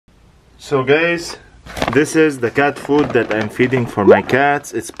So guys, this is the cat food that I'm feeding for my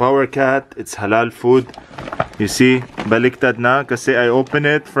cats. It's Power Cat. It's halal food. You see, baliktad na kasi I open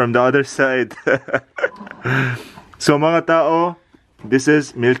it from the other side. So mga tao, this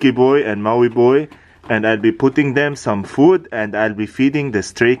is Milky Boy and Maui Boy, and I'll be putting them some food and I'll be feeding the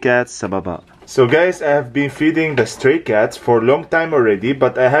stray cats sa baba. So guys, I have been feeding the stray cats for a long time already,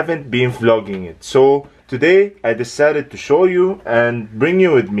 but I haven't been vlogging it. So today I decided to show you and bring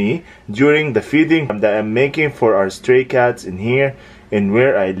you with me during the feeding that I'm making for our stray cats in here in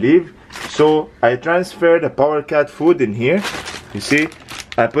where I live. So I transferred the Power Cat food in here. You see,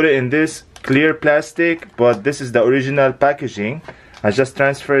 I put it in this clear plastic, but this is the original packaging. I just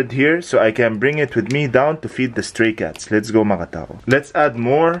transferred here so I can bring it with me down to feed the stray cats. Let's go mga tao. Let's add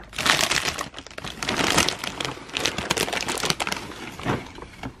more.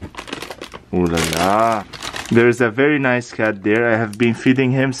 Ooh la la. There's a very nice cat there. I have been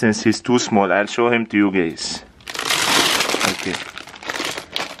feeding him since he's too small. I'll show him to you guys. Okay.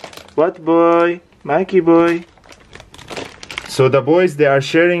 What boy? Mikey boy. So the boys, they are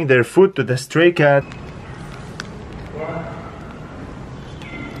sharing their food to the stray cat.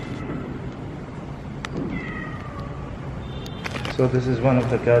 So this is one of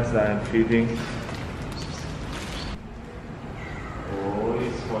the cats that I'm feeding. Oh,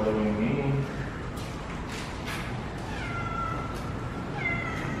 he's following me.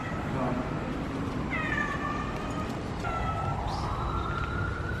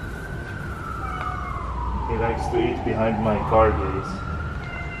 He likes to eat behind my car, guys.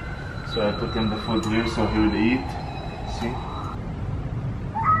 So I put him the food here so he will eat. See?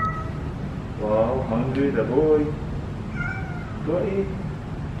 Wow, hungry the boy. Go eat.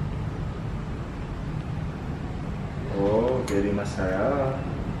 Oh, very masaya.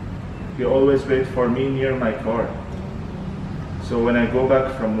 He always wait for me near my car. So when I go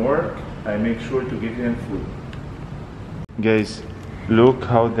back from work, I make sure to give him food. Guys, look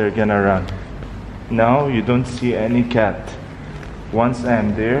how they're gonna run. Now you don't see any cat. Once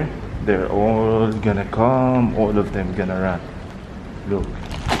I'm there, they're all gonna come, all of them gonna run. Look.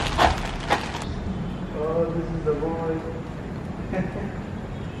 Oh, this is the boy.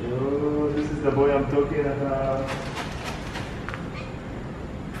 Oh, this is the boy I'm talking about.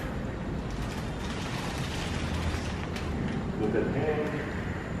 Look at him.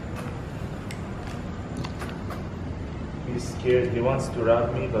 He's scared. He wants to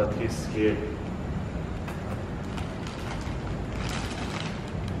rob me, but he's scared.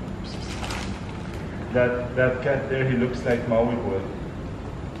 That cat there, he looks like Maui Boy.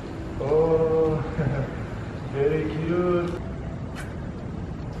 Oh, very cute.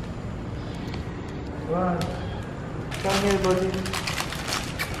 Wow. Come here, buddy.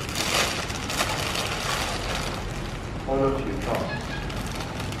 All of you, come.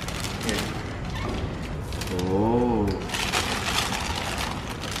 Here. Oh.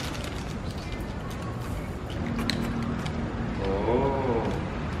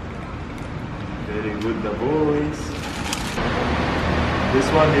 Very good, the boys. This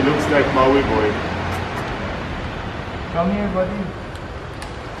one, he looks like Maui Boy. Come here, buddy.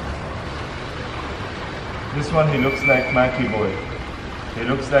 This one, he looks like Maki Boy. He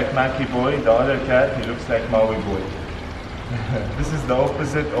looks like Maki Boy. The other cat, he looks like Maui Boy. This is the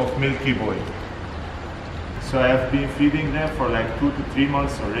opposite of Milky Boy. So I have been feeding them for like 2 to 3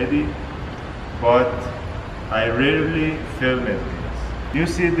 months already, but I rarely film it. You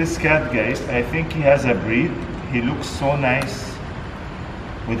see this cat, guys, I think he has a breed. He looks so nice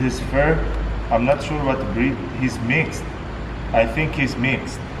with his fur. I'm not sure what breed. He's mixed. I think he's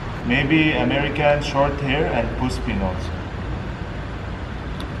mixed. Maybe American short hair and puspin also.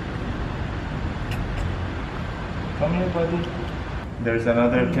 Come here, buddy. There's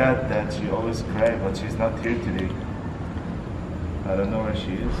another cat that she always cries, but she's not here today. I don't know where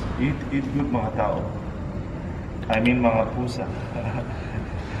she is. Eat good mga tao. I mean mga pusa.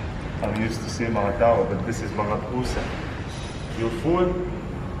 I'm used to say mga tao, but this is mga pusa. You full?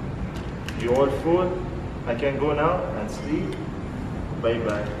 You all full? I can go now and sleep? Bye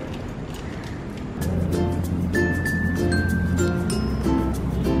bye.